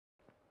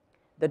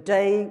The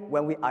day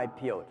when we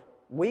IPO'd,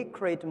 we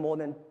created more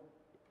than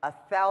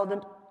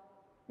 1,000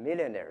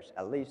 millionaires,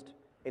 at least,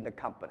 in the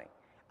company.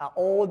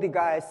 All the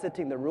guys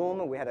sitting in the room,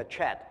 and we had a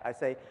chat. I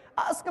say,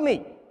 ask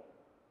me.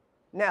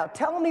 Now,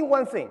 tell me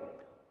one thing.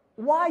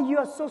 Why you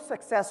are so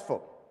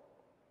successful?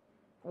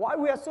 Why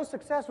we are so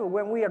successful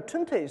when we are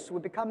 20s, we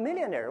become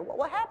millionaires?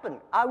 What happened?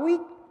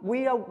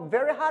 We are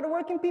very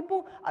hardworking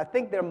people? I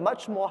think there are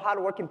much more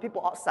hardworking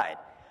people outside.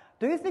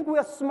 Do you think we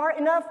are smart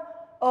enough?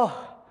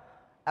 Oh,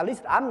 at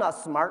least I'm not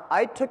smart.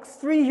 I took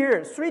 3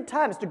 years, 3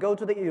 times to go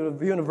to the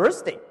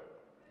university.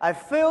 I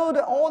failed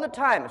all the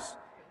times.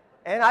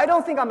 And I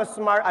don't think I'm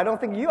smart. I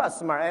don't think you are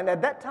smart. And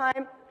at that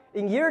time,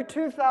 in year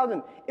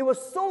 2000, it was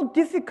so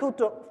difficult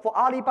for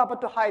Alibaba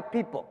to hire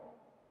people.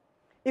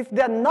 If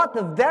they're not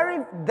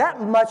that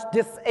much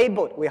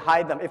disabled, we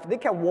hire them. If they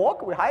can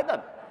walk, we hire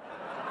them.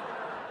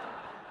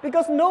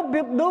 Because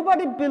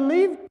nobody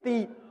believed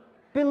the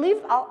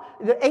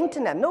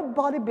internet.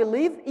 Nobody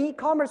believed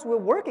e-commerce will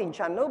work in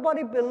China.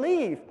 Nobody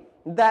believed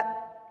that,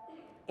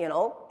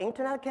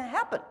 internet can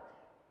happen.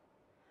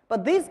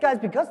 But these guys,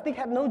 because they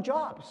had no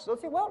jobs, so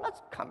they said, well,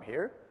 let's come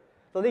here.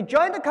 So they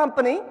joined the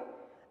company,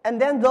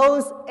 and then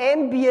those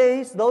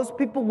MBAs, those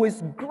people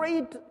with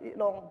great,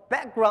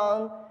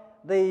 background,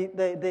 they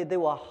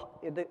were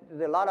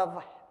a lot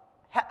of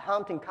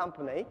headhunting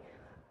company.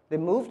 They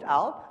moved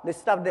out. They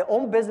started their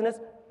own business.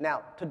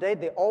 Now, today,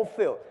 they all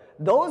failed.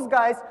 Those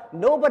guys,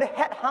 nobody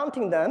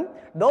headhunting them.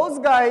 Those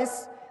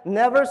guys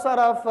never sort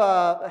of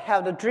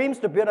have the dreams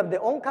to build up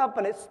their own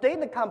company, stay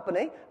in the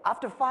company.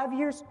 After 5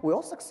 years, we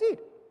all succeed.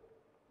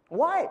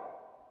 Why?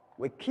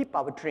 We keep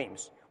our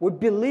dreams. We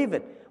believe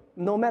it.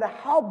 No matter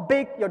how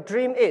big your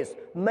dream is,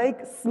 make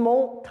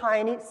small,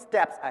 tiny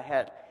steps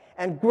ahead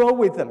and grow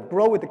with them,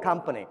 grow with the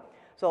company.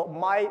 So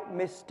my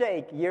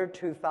mistake, year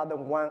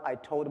 2001, I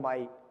told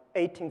my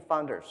 18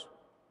 founders,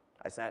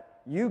 I said,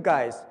 you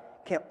guys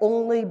can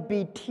only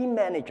be team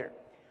manager.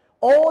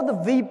 All the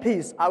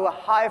VPs I will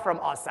hire from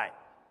outside.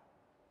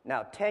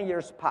 Now, 10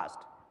 years passed.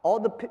 All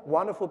the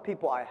wonderful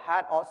people I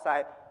had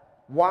outside,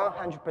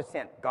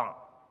 100% gone.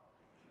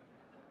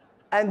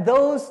 And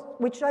those,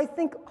 which I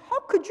think,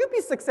 how could you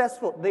be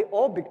successful? They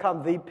all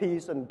become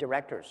VPs and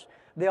directors.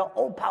 They are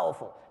all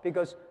powerful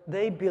because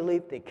they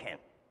believe they can.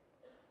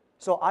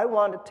 So I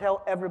want to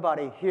tell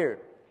everybody here,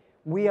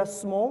 we are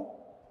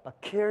small, but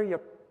care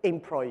your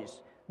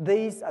employees.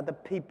 These are the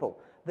people.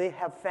 They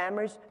have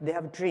families, they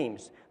have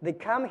dreams. They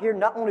come here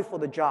not only for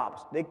the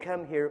jobs, they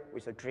come here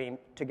with a dream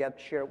to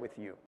share with you.